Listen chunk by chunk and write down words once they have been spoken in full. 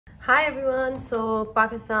Hi everyone. So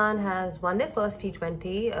Pakistan has won their first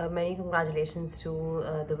T20. Many congratulations to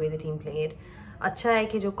the way the team played. अच्छा है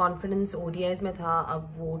कि जो confidence ODIs में था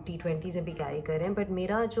अब वो T20s में भी कैरी कर रहे हैं. बट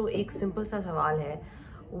मेरा जो एक सिंपल सा सवाल है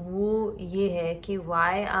वो ये है कि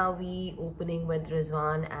why are we opening with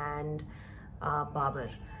Rizwan and Babar.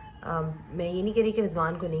 मैं ये नहीं कह रही कि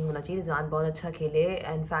रिजवान को नहीं होना चाहिए. रिजवान बहुत अच्छा खेले.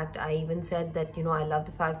 In fact, I even said that I love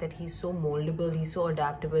the fact that he's so moldable, he's so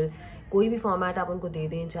adaptable. कोई भी फॉर्मेट आप उनको दे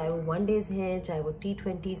दें, चाहे वो वनडेज हैं, चाहे वो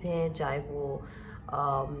T20s हैं, चाहे वो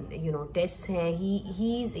टेस्ट हैं,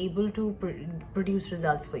 he is able to produce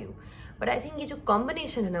results for you. But I think ये जो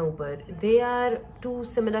कॉम्बिनेशन है ना ऊपर, they are to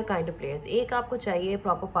similar kind of players. एक आपको चाहिए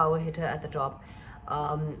proper power hitter at the top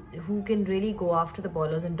who can really go after the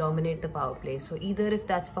ballers and dominate the power play. So either if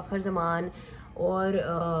that's Fakhar Zaman और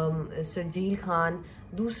शर्जील खान.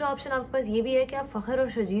 दूसरा option आपके पास ये भी है कि आप फ़खर और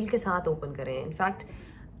शर्जील के साथ ओपन करें. In fact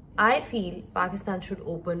I feel Pakistan should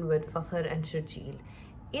open with Fakhar and Sharjeel,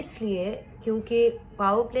 इसलिए क्योंकि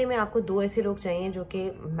पावर प्ले में आपको दो ऐसे लोग चाहिए जो कि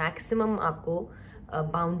मैक्सिमम आपको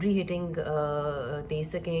बाउंड्री हिटिंग दे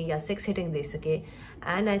सकें या सिक्स हिटिंग दे सके.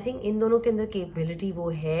 एंड आई थिंक इन दोनों के अंदर कैपेबिलिटी वो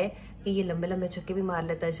है कि ये लंबे लंबे छक्के भी मार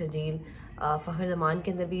लेता है शर्जील. फ़खर ज़मान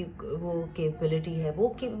के अंदर भी वो कैपेबिलिटी है. वो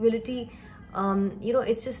कैपेबिलिटी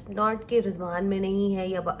it's just not कि रिजवान में नहीं है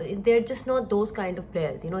या they're just not those kind of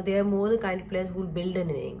players. They are more the kind of players who will build an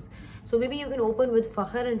innings. So maybe you can open with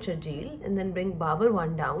Fakhar and Sharjeel and then bring Babar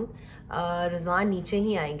one down. Rizwan नीचे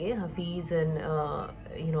ही आएंगे Hafeez and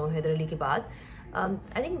Haider Ali के बाद.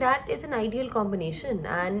 I think that is an ideal combination.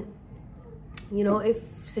 And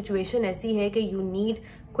if situation ऐसी है कि you need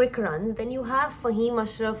quick runs, then you have Faheem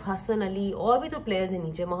Ashraf, Hasan Ali और भी तो players हैं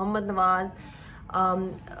नीचे, मोहम्मद नवाज.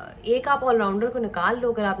 एक आप ऑलराउंडर को निकाल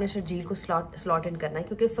लो अगर आपने शर्जील को स्लॉट इन करना है,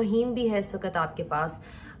 क्योंकि फ़हीम भी है इस वक्त आपके पास,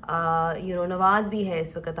 नवाज भी है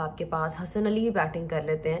इस वक्त आपके पास, हसन अली भी बैटिंग कर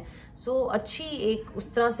लेते हैं. सो अच्छी एक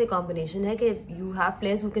उस तरह से कॉम्बिनेशन है कि you have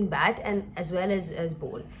players who can bat and as well as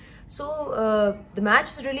बोल. So the match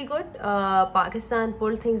was really good. Pakistan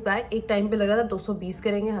pulled things back. एक टाइम पे लग रहा था 220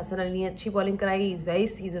 करेंगे. हसन अली ने अच्छी बॉलिंग कराई.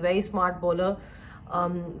 Is a very smart bowler.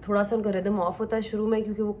 थोड़ा सा उनका रिदम ऑफ होता है शुरू में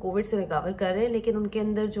क्योंकि वो कोविड से रिकवर कर रहे हैं, लेकिन उनके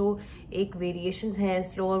अंदर जो एक वेरिएशंस हैं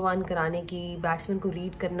स्लोअर वन कराने की, बैट्समैन को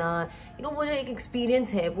रीड करना, वो जो एक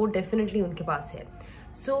एक्सपीरियंस है वो डेफिनेटली उनके पास है.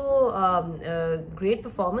 So great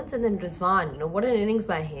performance. And then Rizwan, what an innings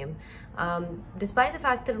by him. Despite the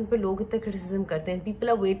fact that उन पर लोग इतना क्रिटिसिज्म करते हैं, पीपल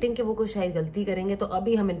आर वेटिंग कि वो कोई शायद गलती करेंगे तो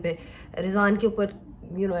अभी हम इन पे रिजवान के ऊपर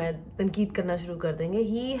तनकीद करना शुरू कर देंगे.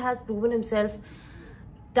 He has proven himself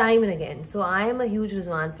time and again. So I am a huge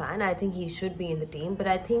Rizwan fan. I think he should be in the team, but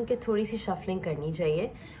I think कि थोड़ी सी shuffling करनी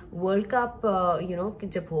चाहिए. वर्ल्ड कप कि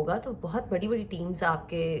जब होगा तो बहुत बड़ी बड़ी टीम्स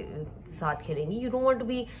आपके साथ खेलेंगी. You don't want to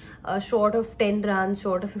be short of 10 run,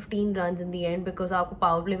 short of 15 run in the and because आपको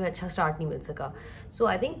पावर प्ले में अच्छा स्टार्ट नहीं मिल सका. सो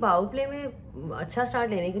आई थिंक पावर प्ले में अच्छा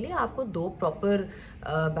स्टार्ट लेने के लिए आपको दो प्रॉपर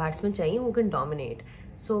बैट्समैन चाहिए हु कैन डोमिनेट.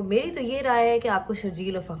 सो मेरी तो ये राय है कि आपको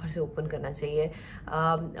शर्जील और फ़खर से ओपन करना चाहिए.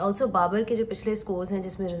 ऑल्सो बाबर के जो पिछले स्कोर्स हैं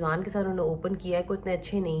जिसमें रिजवान के साथ उन्होंने ओपन किया है, कोई इतने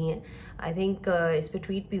अच्छे नहीं हैं. आई थिंक इस पर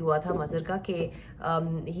ट्वीट भी हुआ था मज़र का कि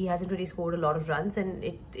he hasn't really scored a lot of runs, and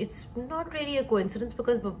it's not really a coincidence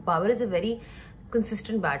because Babar is a very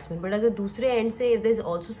consistent batsman. But अगर दूसरे end से if there's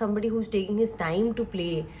also somebody who's taking his time to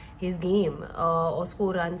play his game or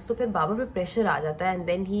score runs, तो फिर बाबर पे pressure आ जाता है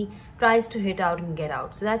and then he tries to hit out and get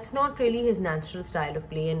out. So that's not really his natural style of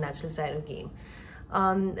play and natural style of game.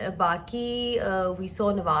 बाकी we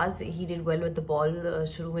saw Nawaz, he did well with the ball.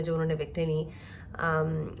 शुरू में जो उन्होंने विकेटें ली,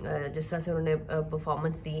 जिस तरह से उन्होंने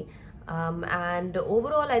performance the. And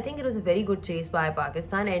overall I think it was a very good chase by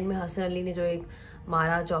Pakistan. And में हसन अली ने जो एक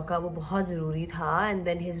मारा चौका वो बहुत ज़रूरी था. And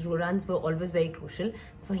then his runs were always very crucial.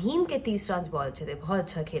 Faheem के 30 रन बहुत अच्छे थे, बहुत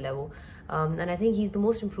अच्छा खेला वो. And I think he is the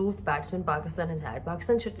most improved batsman Pakistan has had.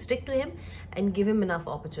 Pakistan should stick to him and give him enough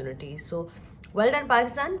opportunities. So well done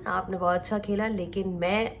Pakistan, आपने बहुत अच्छा खेला. लेकिन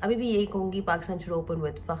मैं अभी भी यही कहूँगी Pakistan should open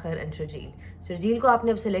with Fakhar and Sharjeel. Sharjeel को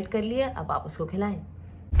आपने अब सेलेक्ट कर लिया, अब आप उसको खिलाएं.